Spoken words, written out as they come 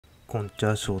こんにち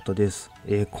は、翔太です。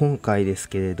今回です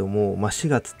けれども、4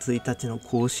月1日の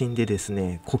更新でです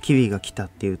ね、小キビが来たっ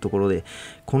ていうところで、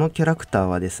このキャラクター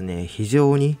はですね、非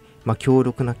常に強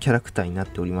力なキャラクターになっ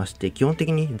ておりまして、基本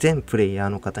的に全プレイヤー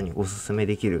の方におすすめ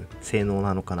できる性能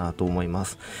なのかなと思いま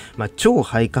す。超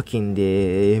ハイ課金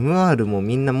で MR も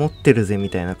みんな持ってるぜみ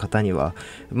たいな方には、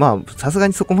さすが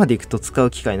にそこまで行くと使う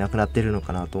機会なくなってるの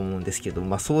かなと思うんですけど、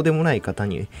そうでもない方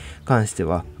に関して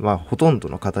は、ほとんど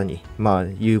の方に、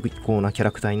有効なキャ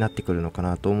ラクターになってくるのか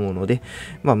なと思うので、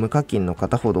無課金の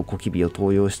方ほど小キビを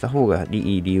登用した方が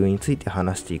いい理由について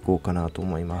話していこうかなと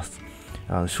思います。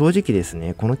正直です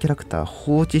ね、このキャラクター、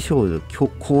放置少女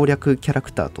攻略キャラ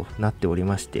クターとなっており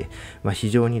まして、非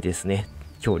常にですね、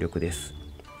強力です。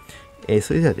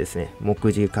それではですね、目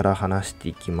次から話して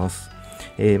いきます。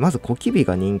まず、小キビ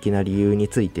が人気な理由に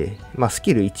ついて、ス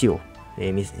キル1を、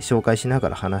紹介しなが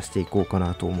ら話していこうか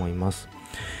なと思います。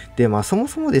で、そも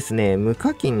そもですね、無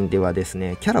課金ではです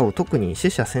ね、キャラを特に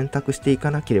取捨選択していか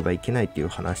なければいけないという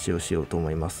話をしようと思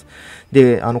います。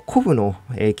で、コブの、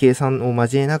計算を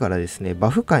交えながらですね、バ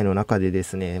フ界の中でで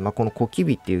すね、この小キ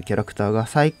ビっていうキャラクターが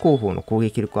最高峰の攻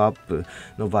撃力アップ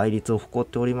の倍率を誇っ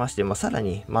ておりまして、さら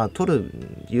に、取る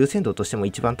優先度としても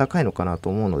一番高いのかなと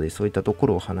思うので、そういったとこ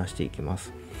ろを話していきま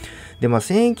す。で、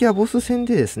戦役やボス戦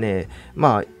でですね、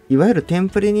いわゆるテン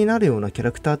プレになるようなキャ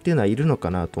ラクターっていうのはいるのか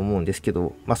なと思うんですけ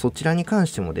ど、そちらに関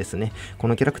してもですね、こ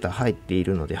のキャラクター入ってい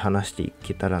るので話してい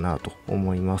けたらなと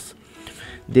思います。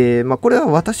で、これは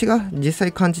私が実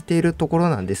際感じているところ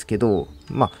なんですけど、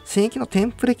戦役のテ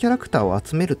ンプレキャラクターを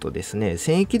集めるとですね、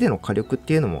戦役での火力っ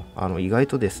ていうのも意外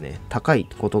とですね、高い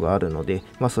ことがあるので、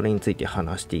それについて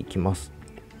話していきます。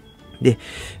で、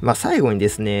最後にで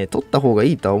すね、取った方が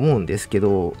いいとは思うんですけ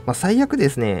ど、最悪で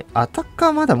すね、アタッカ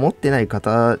ーまだ持ってない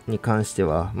方に関して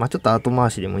は、ちょっと後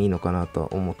回しでもいいのかなとは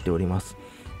思っております。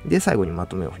で、最後にま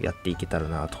とめをやっていけたら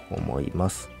なと思いま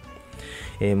す。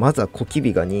まずは小キ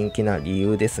ビが人気な理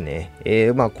由ですね。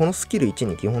このスキル1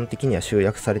に基本的には集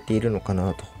約されているのか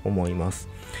なと思います。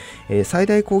最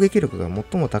大攻撃力が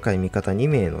最も高い味方2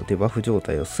名のデバフ状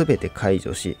態を全て解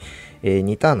除し、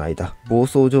2ターンの間、暴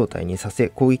走状態にさせ、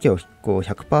攻撃を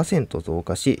100% 増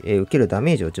加し、受けるダ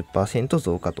メージを 10%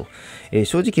 増加と。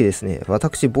正直ですね、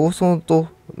私、暴走と、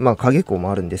影光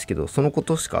もあるんですけど、そのこ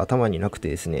としか頭になくて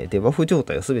ですね、デバフ状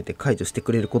態を全て解除して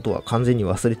くれることは完全に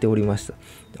忘れておりまし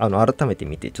た。改めて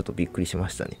見てちょっとびっくりしま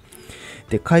したね。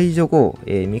で、解除後、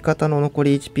味方の残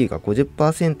り HP が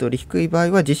 50% より低い場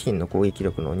合は自身の攻撃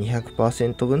力の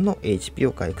 200% 分の HP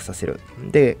を回復させる。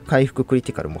で、回復クリ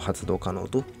ティカルも発動可能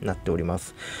となっておりま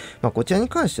す。こちらに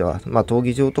関しては、闘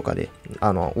技場とかで、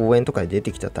応援とかで出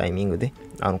てきたタイミングで、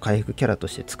回復キャラと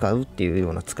して使うっていうよ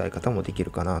うな使い方もでき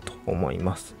るかなと思い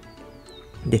ます。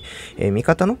で、味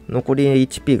方の残り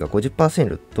HP が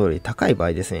 50% より高い場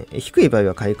合ですね、低い場合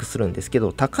は回復するんですけ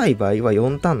ど、高い場合は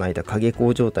4ターンの間影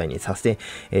光状態にさせ、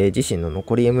自身の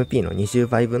残り MP の20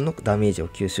倍分のダメージを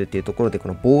吸収っていうところで、こ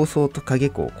の暴走と影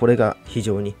光、これが非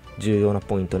常に重要な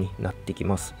ポイントになってき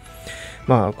ます。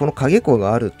この影光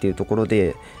があるっていうところ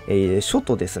で、書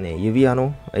とですね、指輪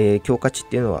の、強化値っ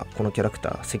ていうのは、このキャラク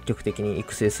ター、積極的に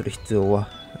育成する必要は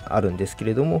あるんですけ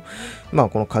れども、こ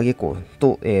の影光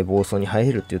と、暴走に入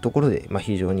れるっていうところで、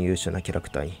非常に優秀なキャラク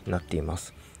ターになっていま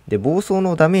す。で、暴走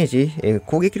のダメージ、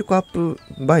攻撃力アップ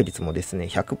倍率もですね、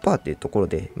100% っていうところ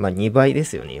で、2倍で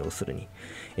すよね、要するに。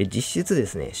実質で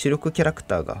すね、主力キャラク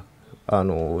ターが、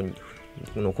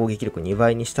の攻撃力2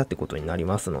倍にしたってことになり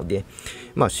ますので、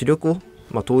主力を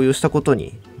投与したこと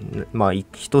に、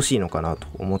等しいのかなと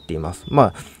思っています。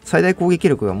最大攻撃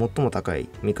力が最も高い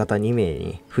味方2名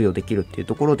に付与できるっていう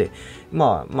ところで、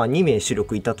2名主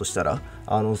力いたとしたら、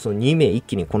その2名一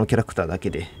気にこのキャラクターだけ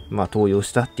で、投与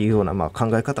したっていうような、考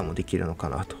え方もできるのか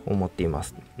なと思っていま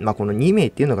す。この2名っ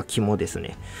ていうのが肝です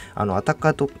ね。アタッカ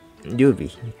ーと劉備、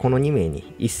この2名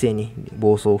に一斉に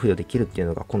暴走を付与できるっていう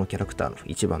のが、このキャラクターの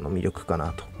一番の魅力か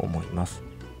なと思います。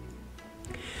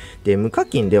で、無課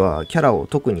金ではキャラを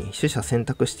特に取捨選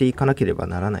択していかなければ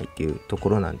ならないっていうとこ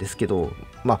ろなんですけど、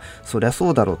そりゃそ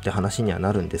うだろうって話には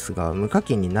なるんですが、無課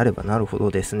金になればなるほ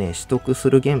どですね、取得す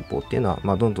る元宝っていうの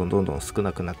は、どんどん少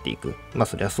なくなっていく。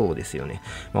そりゃそうですよね。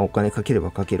お金かけれ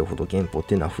ばかけるほど元宝っ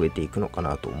ていうのは増えていくのか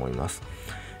なと思います。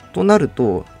となる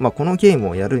と、このゲーム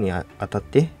をやるにあたっ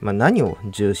て、何を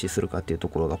重視するかっていうと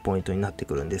ころがポイントになって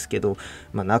くるんですけど、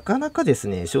なかなかです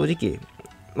ね、正直、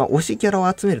推しキャラ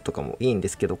を集めるとかもいいんで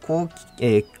すけど、攻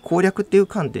略っていう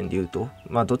観点で言うと、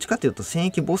どっちかというと戦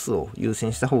役ボスを優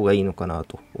先した方がいいのかな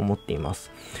と思っていま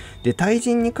す。で、対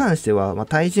人に関しては、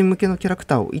対人向けのキャラク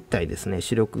ターを1体ですね、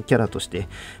主力キャラとして、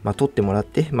取ってもらっ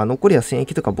て、残りは戦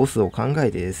役とかボスを考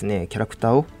えてですね、キャラク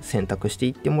ターを選択してい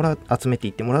ってもらう、集めて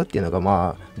いってもらうっていうの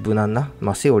が、無難な、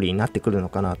セオリーになってくるの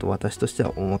かなと私として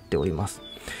は思っております。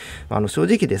正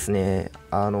直ですね、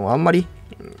あんまり、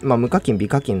無課金、美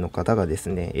課金の方がです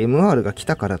ね、MR が来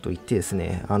たからといってです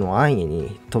ね、安易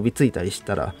に飛びついたりし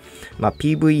たら、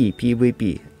PVE、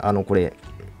PVP、これ、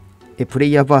プレ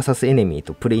イヤー VS エネミー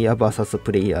とプレイヤー VS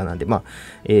プレイヤーなんで、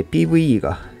PVE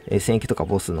が戦役とか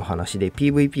ボスの話で、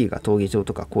PVP が闘技場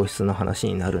とか皇室の話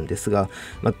になるんですが、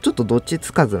ちょっとどっち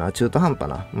つかずな中途半端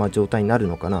な、状態になる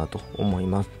のかなと思い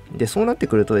ます。で、そうなって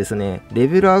くるとですね、レ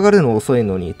ベル上がるの遅い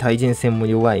のに対人戦も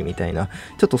弱いみたいな、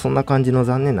ちょっとそんな感じの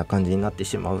残念な感じになって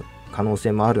しまう可能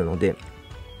性もあるので、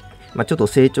ちょっと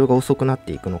成長が遅くなっ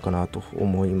ていくのかなと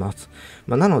思います。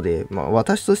なので、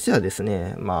私としてはです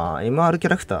ね、MR キャ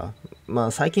ラクタ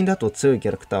ー、最近だと強いキ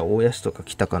ャラクター、大谷氏とか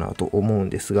来たかなと思うん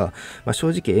ですが、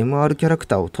正直 MR キャラク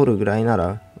ターを取るぐらいな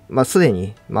ら、すで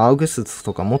に、アウグスス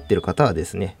とか持ってる方はで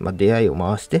すね、出会いを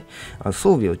回して、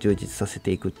装備を充実させ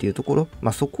ていくっていうとこ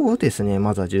ろ、そこをですね、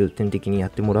まずは重点的にや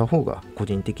ってもらう方が、個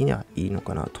人的にはいいの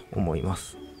かなと思いま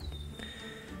す。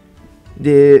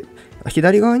で、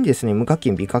左側にですね、無課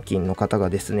金、美課金の方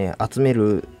がですね、集め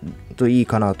るといい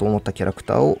かなと思ったキャラク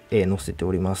ターを、載せて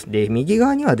おります。で、右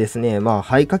側にはですね、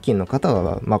ハイ課金の方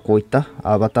は、こういった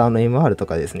アバターの MR と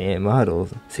かですね、MR を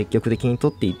積極的に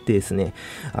取っていってですね、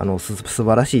素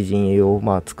晴らしい陣営を、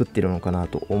作ってるのかな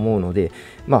と思うので、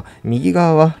右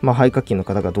側は、ハイ課金の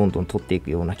方がどんどん取っていく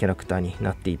ようなキャラクターに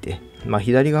なっていて、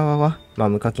左側は、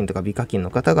無課金とか美課金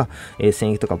の方が、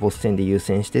戦役とかボス戦で優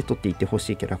先して取っていってほ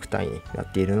しいキャラクターにな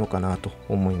っているのかなと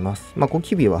思います。小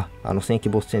キビは戦役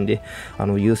ボス戦で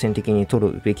優先的に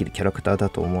取るべきキャラクターだ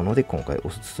と思うので、今回お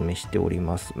勧めしており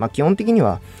ます。基本的に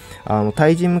は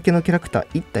対人向けのキャラクター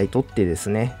1体取ってで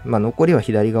すね、残りは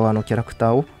左側のキャラク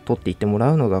ターを取っていっても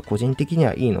らうのが個人的に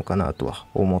はいいのかなとは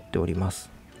思っておりま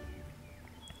す。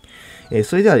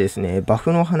それではですね、バ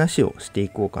フの話をしてい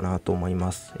こうかなと思い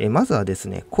ます。まずはです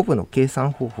ね、コブの計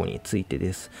算方法について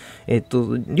です。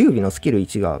劉備のスキル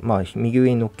1が、右上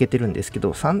に乗っけてるんですけ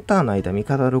ど、3ターンの間、味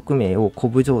方6名をコ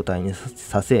ブ状態に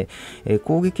させ、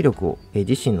攻撃力を、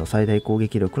自身の最大攻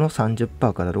撃力の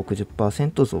 30% から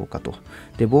 60% 増加と。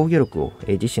で、防御力を、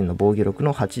自身の防御力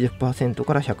の 80%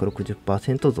 から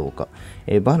 160% 増加。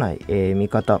場内、味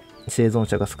方、生存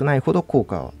者が少ないほど効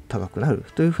果は高くなる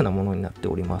というふうなものになって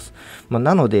おります。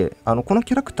なのでこの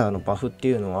キャラクターのバフって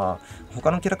いうのは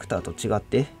他のキャラクターと違っ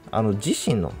て自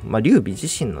身の、劉備自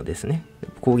身のですね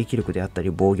攻撃力であったり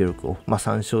防御力を、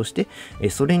参照して、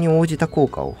それに応じた効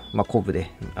果を、コブで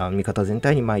味方全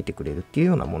体に撒いてくれるっていう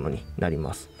ようなものになり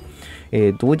ます。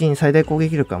同時に最大攻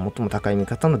撃力が最も高い味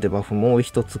方のデバフもう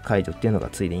一つ解除っていうのが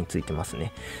ついでについてます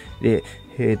ね。で、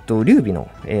劉備の、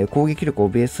攻撃力を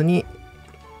ベースに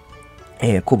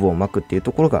コブを巻くっていう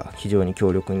ところが非常に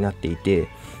強力になっていて、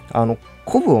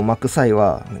コブを巻く際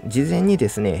は事前にで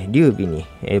すね劉備に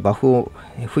バフを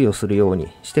付与するように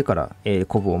してから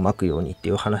コブを巻くようにって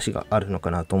いう話があるのか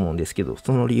なと思うんですけど、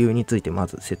その理由についてま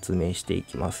ず説明してい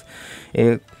きます。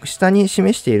下に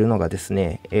示しているのがです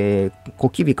ね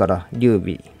小キビから劉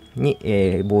備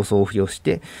に、暴走を付与し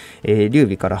て、劉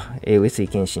備から上杉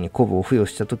謙信にコブを付与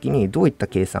したときにどういった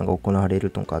計算が行われ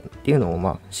るのかっていうの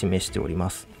を示しており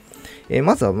ます。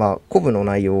まずはコブの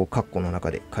内容を括弧の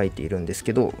中で書いているんです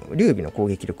けど、劉備の攻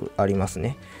撃力あります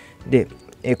ね。で、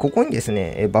ここにです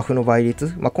ね、バフの倍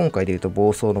率、今回でいうと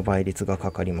暴走の倍率が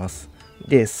かかります。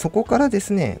で、そこからで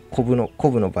すね、コブの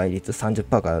倍率、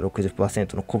30% から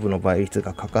 60% のコブの倍率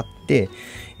がかかって、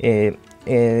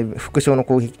副将の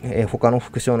攻撃、他の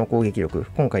副将の攻撃力、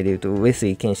今回でいうと上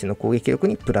杉謙信の攻撃力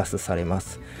にプラスされま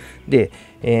す。で、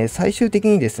最終的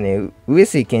にですね、上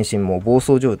杉謙信も暴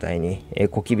走状態に、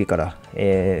小キビから、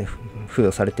付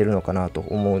与されているのかなと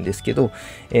思うんですけど、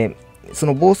そ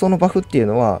の暴走のバフっていう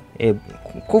のは、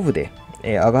コブで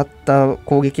上がった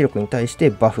攻撃力に対して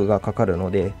バフがかかる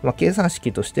ので、計算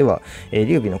式としては、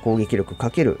劉備の攻撃力か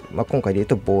ける、今回で言う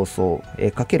と暴走、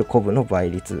かけるコブの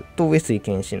倍率と上杉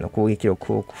謙信の攻撃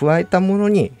力を加えたもの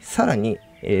にさらに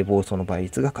暴走の倍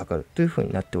率がかかるというふう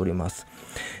になっております。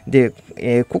で、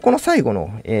ここの最後の、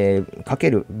か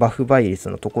けるバフ倍率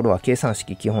のところは計算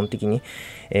式基本的に、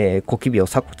小キビを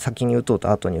先に打とうと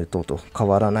後に打とうと変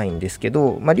わらないんですけ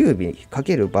ど、劉備か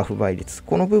けるバフ倍率、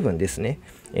この部分ですね、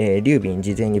劉備に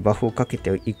事前にバフをかけ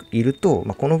ていると、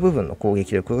この部分の攻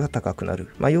撃力が高くなる。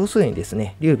要するにです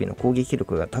ね、劉備の攻撃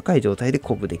力が高い状態で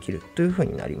鼓舞できるというふう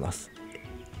になります。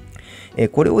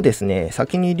これをですね、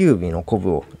先に劉備の鼓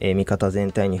舞を、味方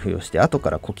全体に付与して、後か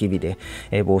ら小騎兵で、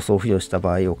暴走を付与した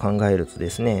場合を考えるとで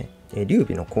すね、劉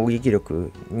備の攻撃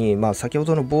力に、先ほ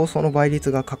どの暴走の倍率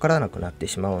がかからなくなって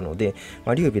しまうので、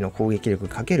劉備の攻撃力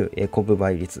×鼓舞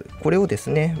倍率、これをです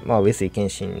ね、上杉謙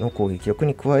信の攻撃力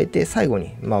に加えて、最後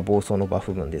に、暴走のバ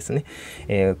フ分ですね、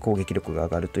攻撃力が上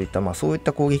がるといった、そういっ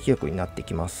た攻撃力になって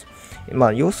きます。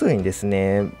要するにです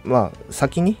ね、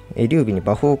先に劉備に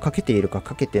バフをかけているか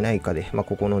かけてないかで、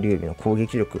ここの劉備の攻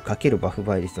撃力×バフ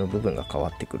倍率の部分が変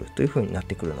わってくるという風になっ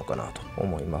てくるのかなと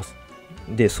思います。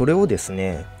で、それをです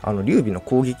ね、劉備の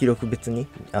攻撃力別に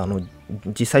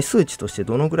実際数値として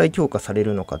どのぐらい強化され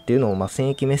るのかっていうのを、戦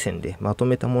役目線でまと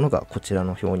めたものがこちら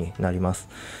の表になります。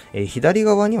左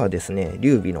側にはですね、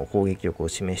劉備の攻撃力を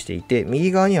示していて、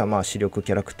右側には主力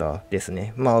キャラクターです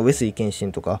ね。上杉謙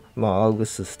信とか、アウグ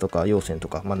ストゥスとか楊泉と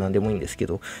か、何でもいいんですけ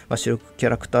ど、主力キャ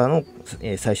ラクターの、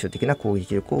最終的な攻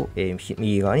撃力を、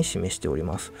右側に示しており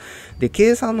ます。で、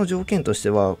計算の条件として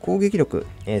は、攻撃力、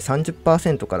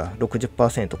30% から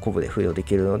 60% 鼓舞で付与で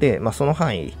きるので、その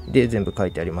範囲で全部書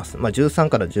いてあります。13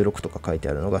から16とか書いて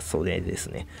あるのがそれです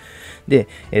ね。で、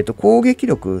攻撃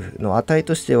力の値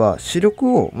としては、主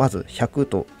力をまず100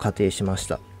と仮定しまし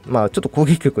た。ちょっと攻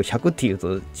撃力100っていう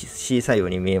と小さいよう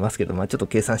に見えますけど、ちょっと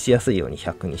計算しやすいように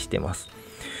100にしてます。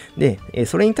で、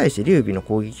それに対して劉備の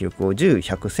攻撃力を10、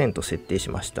100戦と設定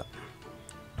しました。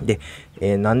で、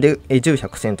なんで10、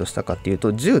100戦としたかっていう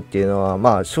と、10っていうの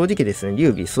は正直ですね、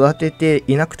劉備育てて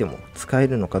いなくても使え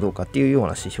るのかどうかっていうよう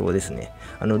な指標ですね。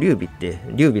劉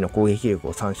備の攻撃力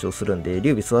を参照するんで、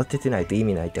劉備育ててないと意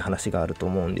味ないって話があると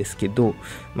思うんですけど、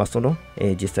その、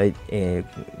実際、劉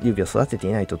備を育てて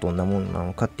いないとどんなものな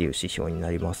のかっていう指標にな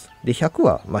ります。で、100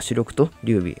は、主力と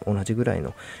劉備同じぐらい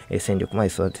の、戦力まで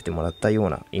育ててもらったよう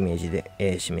なイメージ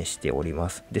で、示しておりま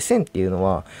す。で、1000っていうの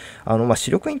は、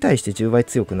主力に対して10倍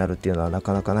強くなるっていうのはな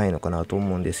かなかないのかなと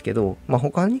思うんですけど、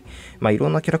他に、いろ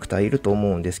んなキャラクターいると思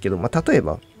うんですけど、例え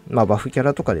ば、バフキャ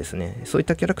ラとかですね、そういっ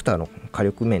たキャラクターの火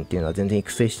力面っていうのは全然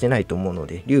育成してないと思うの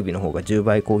で、劉備の方が10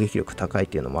倍攻撃力高いっ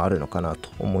ていうのもあるのかなと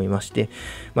思いまして、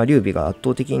劉備が圧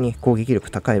倒的に攻撃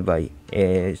力高い場合、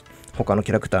他の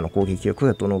キャラクターの攻撃力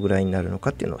がどのぐらいになるの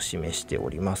かっていうのを示してお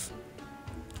ります。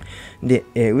で、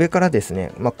上からです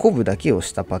ね、鼓舞だけを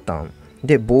したパターン。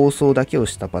で、暴走だけを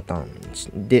したパター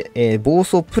ン。で、暴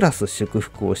走プラス祝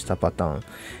福をしたパターン。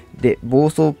で、暴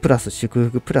走プラス祝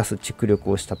福プラス蓄力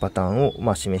をしたパターン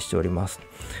を、示しております。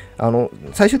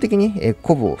最終的に、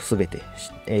鼓舞をすべて、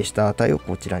した値を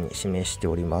こちらに示して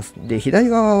おります。で、左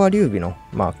側は劉備の、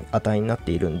値になっ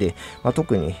ているんで、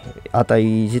特に値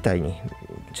自体に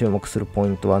注目するポイ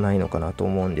ントはないのかなと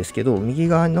思うんですけど、右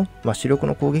側の、主力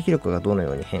の攻撃力がどの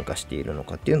ように変化しているの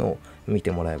かっていうのを見て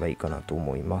もらえばいいかなと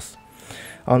思います。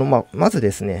まず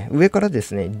ですね、上からで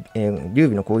すね、劉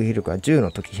備の攻撃力は10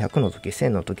の時、100の時、1000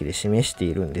の時で示して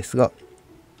いるんですが、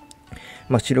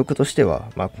主力としては、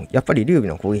やっぱり劉備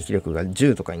の攻撃力が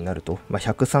10とかになると、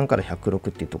103から106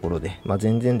っていうところで、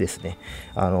全然ですね、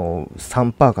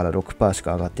3% から 6% し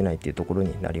か上がってないっていうところ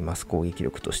になります、攻撃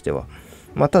力としては。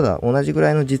ただ、同じぐ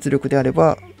らいの実力であれ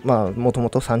ば、もとも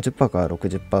と 30% から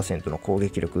 60% の攻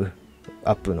撃力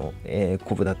アップの、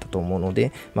鼓舞だったと思うの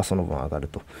で、その分上がる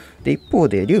と。で、一方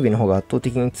で、劉備の方が圧倒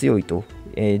的に強いと、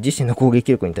自身の攻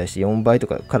撃力に対して4倍と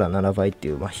かから7倍って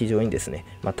いう、非常にですね、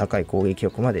高い攻撃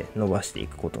力まで伸ばしてい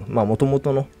くこと。もとも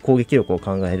との攻撃力を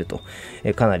考えると、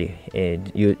かなり、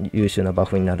優秀なバ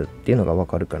フになるっていうのがわ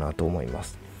かるかなと思いま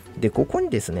す。で、ここに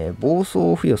ですね、暴走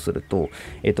を付与すると、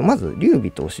まず、劉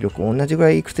備と主力を同じぐら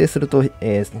い育成すると、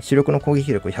主力の攻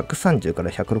撃力130か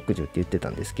ら160って言ってた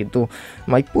んですけど、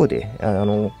一方で、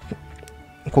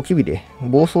小騎兵で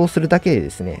暴走するだけでで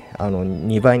すね、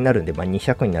2倍になるんで、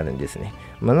200になるんですね。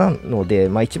なので、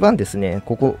一番ですね、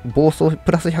ここ、暴走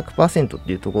プラス 100% っ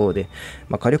ていうところで、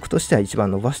火力としては一番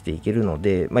伸ばしていけるの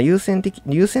で、優先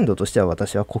度としては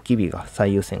私は小騎兵が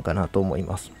最優先かなと思い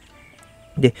ます。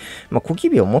で、小騎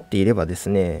兵を持っていればです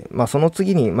ね、その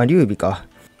次に、劉備か、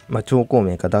長江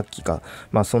名か奪旗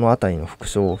か、そのあたりの副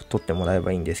将を取ってもらえ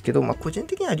ばいいんですけど、個人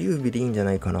的には劉備でいいんじゃ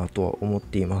ないかなとは思っ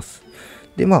ています。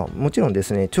で、もちろんで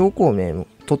すね、長江名を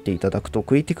取っていただくと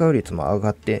クリティカル率も上が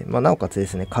って、なおかつで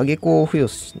すね、影子を付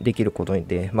与できること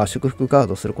で、祝福ガー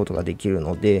ドすることができる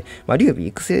ので、劉備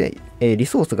育成、リ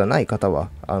ソースがない方は、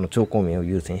長江名を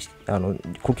優先し、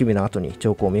小騎兵の後に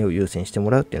長江名を優先しても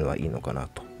らうっていうのはいいのかな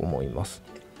と思います。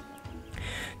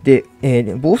で、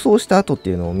暴走した後って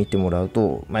いうのを見てもらう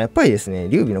と、やっぱりですね、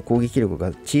劉備の攻撃力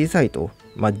が小さいと、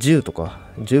10とか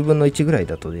10分の1ぐらい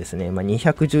だとですね、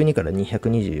212から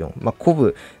224、鼓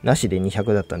舞なしで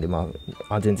200だったんで、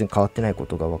全然変わってないこ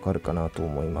とがわかるかなと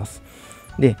思います。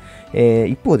で、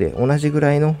一方で同じぐ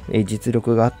らいの実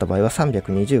力があった場合は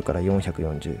320から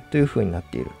440という風になっ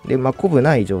ている。で、コブ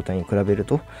ない状態に比べる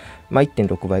と、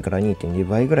1.6 倍から 2.2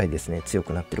 倍ぐらいですね、強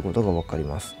くなっていることがわかり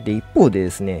ます。で、一方でで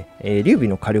すね、劉備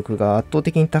の火力が圧倒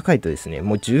的に高いとですね、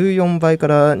もう14倍か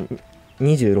ら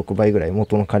26倍ぐらい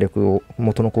元の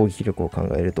攻撃力を考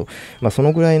えると、そ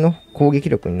のぐらいの攻撃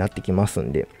力になってきます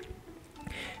んで、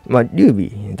劉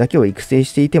備だけを育成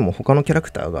していても他のキャラ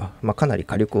クターが、かなり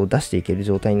火力を出していける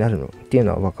状態になるのっていう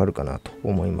のはわかるかなと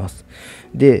思います。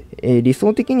で、理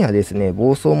想的にはですね、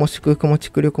暴走も祝福も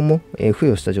蓄力も、付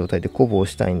与した状態で鼓舞を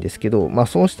したいんですけど、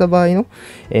そうした場合の、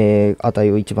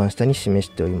値を一番下に示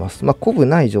しております。鼓舞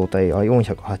ない状態は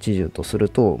480とする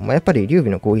と、やっぱり劉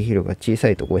備の攻撃力が小さ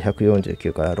いと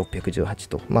549から618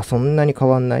と、そんなに変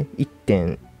わんない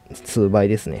 1. 数倍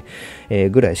ですね、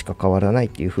ぐらいしか変わらないっ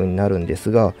ていう風になるんで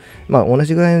すが、同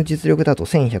じぐらいの実力だと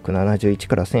1171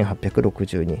から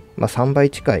1862、3倍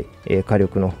近い、火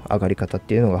力の上がり方っ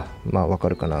ていうのがわか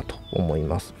るかなと思い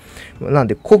ます。なん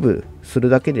で鼓舞する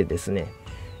だけでですね、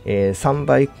3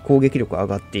倍攻撃力上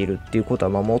がっているっていうこと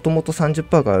はもともと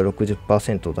 30% から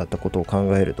 60% だったことを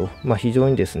考えると、非常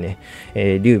にですね、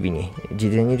劉備に事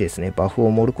前にですねバフを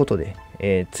盛ることで、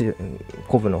鼓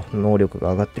舞の能力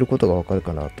が上がっていることがわかる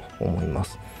かなと思いま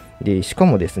す。でしか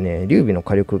もですね、劉備の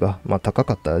火力が高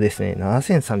かったらですね、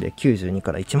7392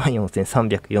から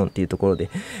14304っていうところで、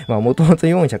もともと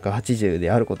480で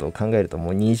あることを考えると、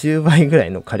もう20倍ぐら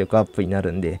いの火力アップにな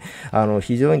るんで、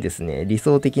非常にですね、理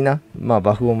想的な、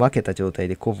バフを負けた状態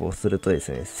で鼓舞をするとです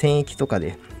ね、戦役とか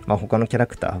で、他のキャラ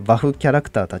クター、バフキャラ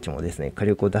クターたちもですね、火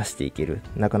力を出していける、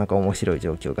なかなか面白い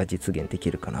状況が実現で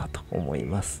きるかなと思い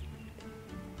ます。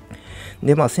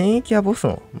で、戦役やボス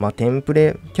の、テンプ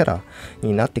レキャラ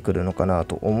になってくるのかな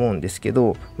と思うんですけ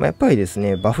ど、やっぱりです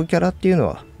ね、バフキャラっていうの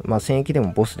は、戦役で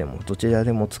もボスでもどちら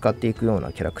でも使っていくよう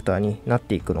なキャラクターになっ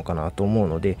ていくのかなと思う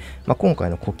ので、今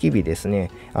回の小キビですね、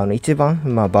一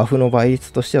番、バフの倍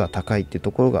率としては高いっていう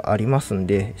ところがありますん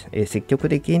で、積極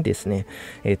的にですね、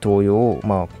登用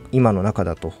を、今の中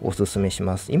だとお勧めし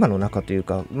ます。今の中という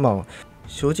か、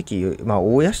正直、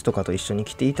大谷氏とかと一緒に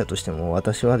来ていたとしても、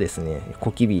私はですね、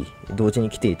小キビ同時に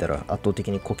来ていたら圧倒的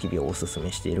に小キビをおすす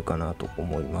めしているかなと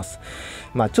思います。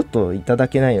ちょっといただ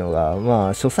けないの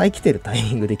が、書斎来てるタイ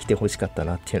ミングで来てほしかった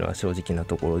なっていうのは正直な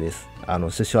ところです。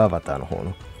首相アバターの方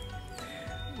の。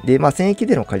で、戦役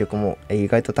での火力も意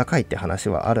外と高いって話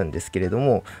はあるんですけれど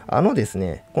も、です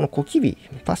ね、この小キビ、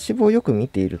パッシブをよく見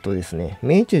ているとですね、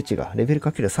命中値がレベル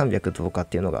 ×300 増加っ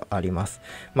ていうのがあります。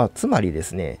つまりで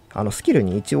すね、スキル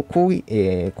に一応攻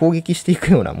撃してい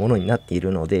くようなものになってい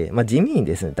るので、地味に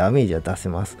ですね、ダメージは出せ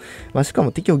ます。しか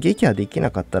も敵を撃破できな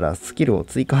かったら、スキルを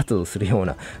追加発動するよう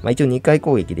な、一応2回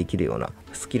攻撃できるような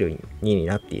スキルに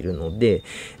なっているので、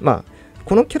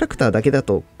このキャラクターだけだ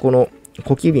と、この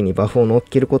小キビにバフを乗っ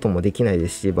けることもできないで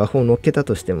すし、バフを乗っけた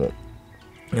としても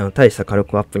大した火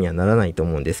力アップにはならないと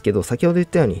思うんですけど、先ほど言っ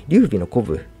たように劉備の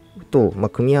鼓舞と、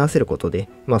組み合わせることで、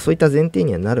そういった前提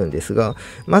にはなるんですが、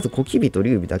まず小キビと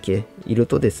劉備だけいる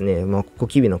とですね、小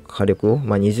キビの火力を、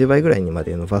20倍ぐらいにま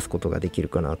で伸ばすことができる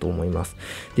かなと思います。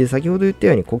で、先ほど言った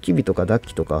ように小キビとかダッ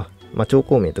キとか超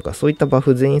光明とかそういったバ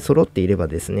フ全員揃っていれば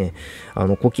ですね、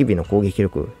小キビの攻撃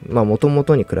力、元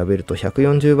々に比べると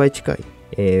140倍近い、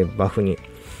バフに、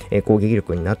攻撃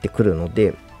力になってくるの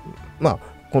で、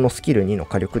このスキル2の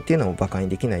火力っていうのを馬鹿に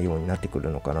できないようになってくる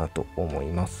のかなと思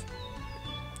います。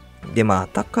で、ア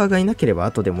タッカーがいなければ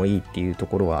後でもいいっていうと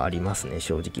ころはありますね、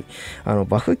正直。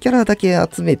バフキャラだけ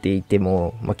集めていて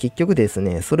も、結局です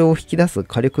ね、それを引き出す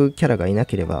火力キャラがいな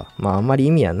ければ、あんまり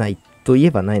意味はないとい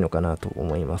えばないのかなと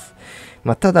思います。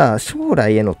ただ、将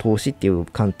来への投資っていう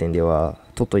観点では、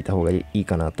取っといた方がいい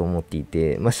かなと思ってい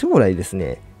て、将来です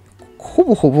ね、ほ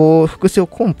ぼほぼ副賞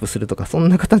コンプするとかそん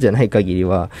な方じゃない限り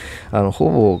は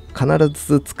ほぼ必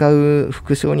ず使う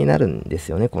副賞になるんです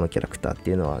よね、このキャラクターっ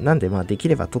ていうのは。なんででき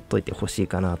れば取っといてほしい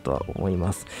かなとは思い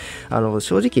ます。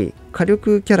正直火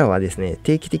力キャラはですね、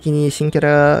定期的に新キャ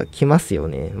ラ来ますよ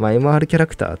ね。MR キャラ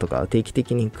クターとか定期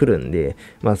的に来るんで、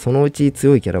そのうち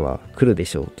強いキャラは来るで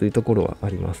しょうというところはあ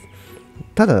ります。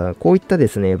ただ、こういったで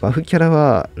すね、バフキャラ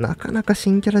は、なかなか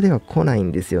新キャラでは来ない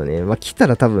んですよね。来た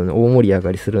ら多分大盛り上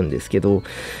がりするんですけど、ち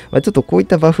ょっとこういっ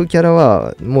たバフキャラ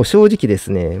は、もう正直で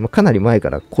すね、かなり前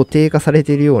から固定化され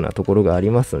ているようなところがあ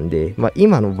りますんで、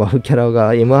今のバフキャラ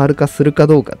が MR 化するか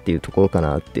どうかっていうところか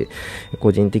なって、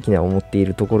個人的には思ってい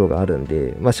るところがあるん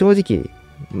で、正直、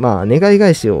願い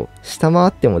返しを下回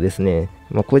ってもですね、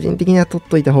個人的には取っ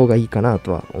といた方がいいかな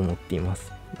とは思っていま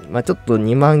す。ちょっと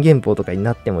2万元宝とかに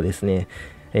なってもですね、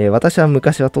私は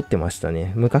昔は取ってました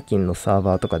ね。無課金のサー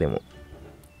バーとかでも。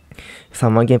3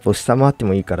万原歩を下回って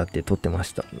もいいからって取ってま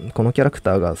した。このキャラク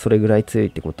ターがそれぐらい強いっ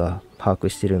てことは把握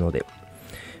してるので、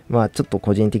まあちょっと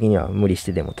個人的には無理し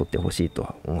てでも取ってほしいと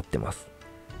は思ってます。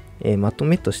まと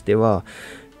めとしては、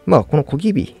まあこの小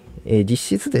ギビ、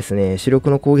実質ですね、主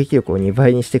力の攻撃力を2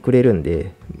倍にしてくれるん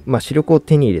で、まあ主力を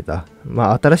手に入れた、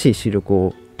まあ新しい主力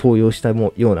を登用した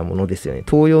ようなものですよね。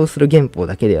登用する原歩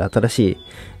だけで新し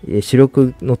い主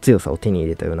力の強さを手に入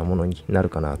れたようなものになる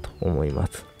かなと思いま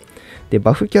す。で、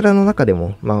バフキャラの中で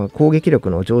も、まあ、攻撃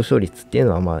力の上昇率っていう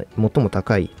のは、まあ、最も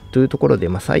高いというところで、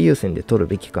まあ、最優先で取る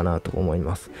べきかなと思い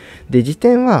ます。で、時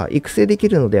点は育成でき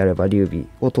るのであれば、劉備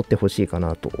を取ってほしいか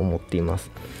なと思っています。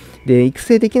で、育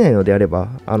成できないのであれば、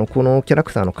このキャラ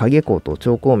クターの影光と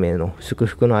超光明の祝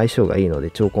福の相性がいいの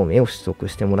で、超光明を取得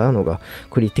してもらうのが、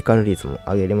クリティカル率も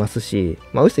上げれますし、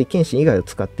まあ、臼井剣心以外を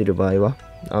使っている場合は、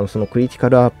そのクリティカ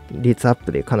ル率アッ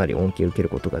プでかなり恩恵を受ける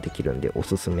ことができるんで、お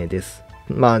すすめです。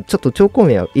まあちょっと超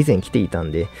光明は以前来ていた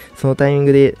んで、そのタイミン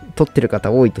グで取ってる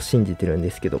方多いと信じてるんで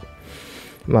すけど、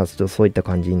まあちょっとそういった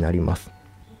感じになります。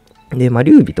で、まあ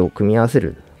劉備と組み合わせ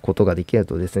ることができる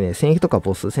とですね、戦役とか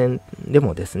ボス戦で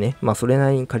もですね、まあそれな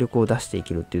りに火力を出してい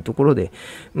けるっていうところで、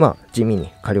まあ地味に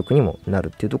火力にもなるっ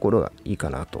ていうところがいい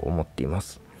かなと思っていま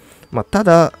す。まあた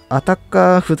だ、アタッ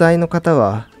カー不在の方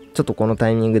は、ちょっとこのタ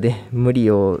イミングで無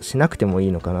理をしなくてもい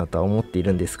いのかなとは思ってい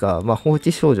るんですが、まあ、放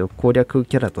置少女攻略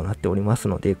キャラとなっております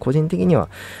ので、個人的には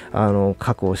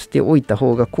確保しておいた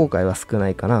方が後悔は少な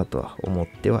いかなとは思っ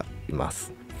てはいま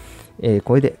す。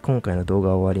これで今回の動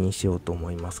画は終わりにしようと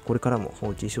思います。これからも放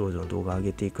置少女の動画を上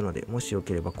げていくので、もしよ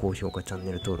ければ高評価、チャン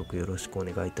ネル登録よろしくお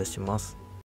願いいたします。